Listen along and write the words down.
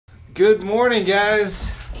Good morning,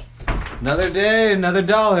 guys. Another day, another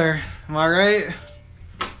dollar. Am I right?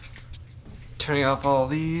 Turning off all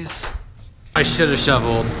these. I should have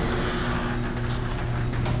shoveled.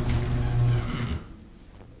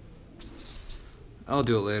 I'll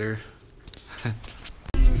do it later.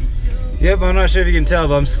 Yep, I'm not sure if you can tell,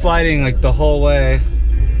 but I'm sliding like the whole way.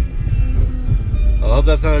 I hope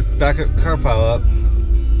that's not a backup car pile up.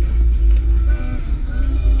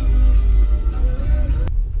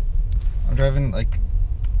 I'm driving like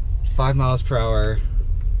 5 miles per hour.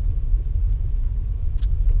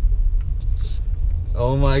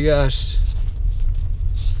 Oh my gosh.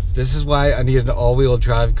 This is why I need an all-wheel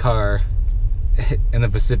drive car in the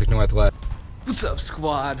Pacific Northwest. What's up,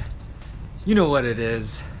 squad? You know what it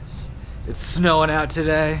is. It's snowing out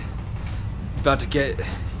today. About to get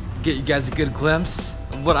you guys a good glimpse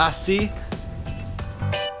of what I see.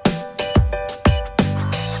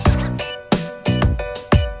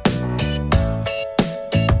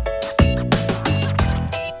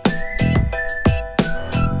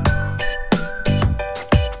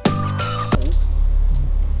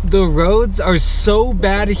 The roads are so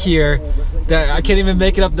bad here that I can't even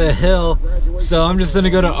make it up the hill, so I'm just gonna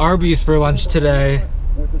go to Arby's for lunch today.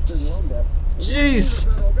 Jeez!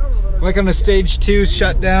 Like on a stage 2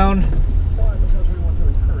 shutdown.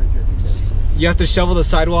 You have to shovel the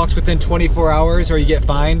sidewalks within 24 hours or you get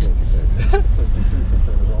fined.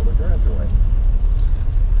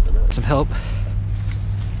 Some help.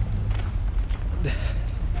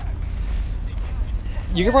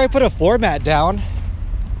 You can probably put a floor mat down.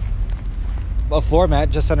 A floor mat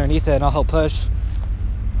just underneath it and I'll help push.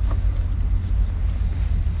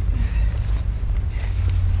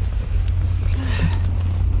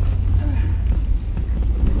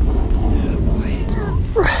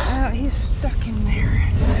 He's stuck in there.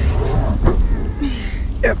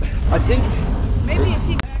 Yep, I think. Maybe if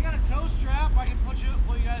you. I got a tow strap. I can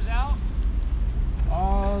pull you guys out.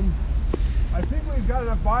 I think we've got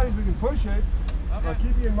enough bodies we can push it. Okay. I'll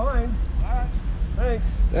keep you in mind. All right. Thanks.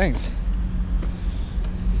 Thanks.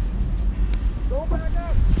 Go back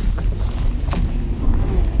up.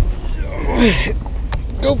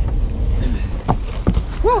 Go.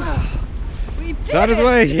 Woo. We did It's on his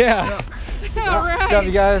way, yeah. All right. Good job,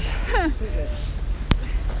 you guys.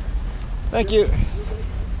 Thank you.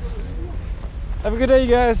 Have a good day, you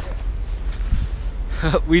guys.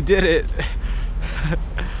 We did it.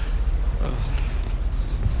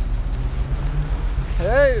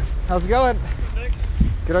 Hey, how's it going?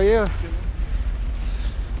 Good, are you?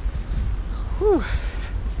 Whew.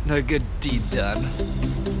 Another good deed done.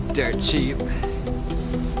 Dirt cheap.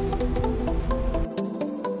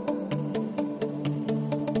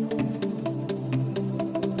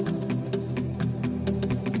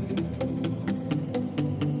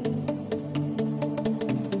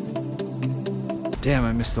 Damn,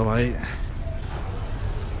 I missed the light.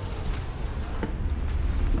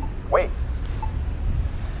 Wait.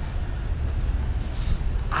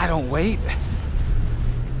 I don't wait.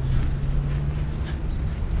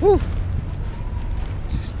 Woo.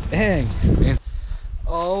 Dang.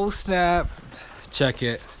 Oh snap. Check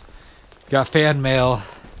it. Got fan mail.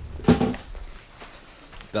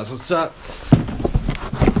 That's what's up.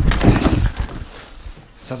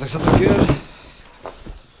 Sounds like something good.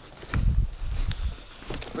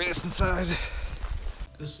 Bring this inside.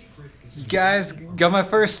 You guys, got my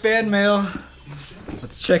first fan mail.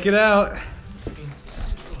 Let's check it out.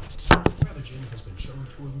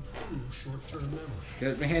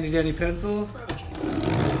 Got my handy dandy pencil.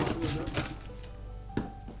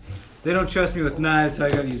 They don't trust me with knives, so I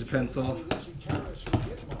gotta use a pencil.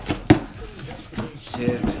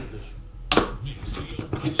 Shit.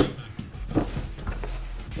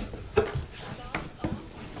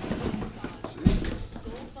 Jesus.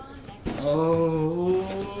 Oh.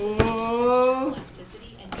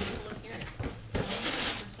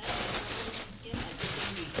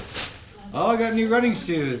 Oh, I got new running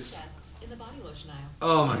shoes.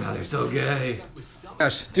 Oh my god, they're so good.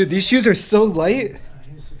 Gosh, dude, these shoes are so light.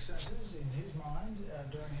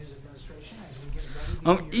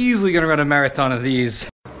 I'm easily gonna run a marathon of these.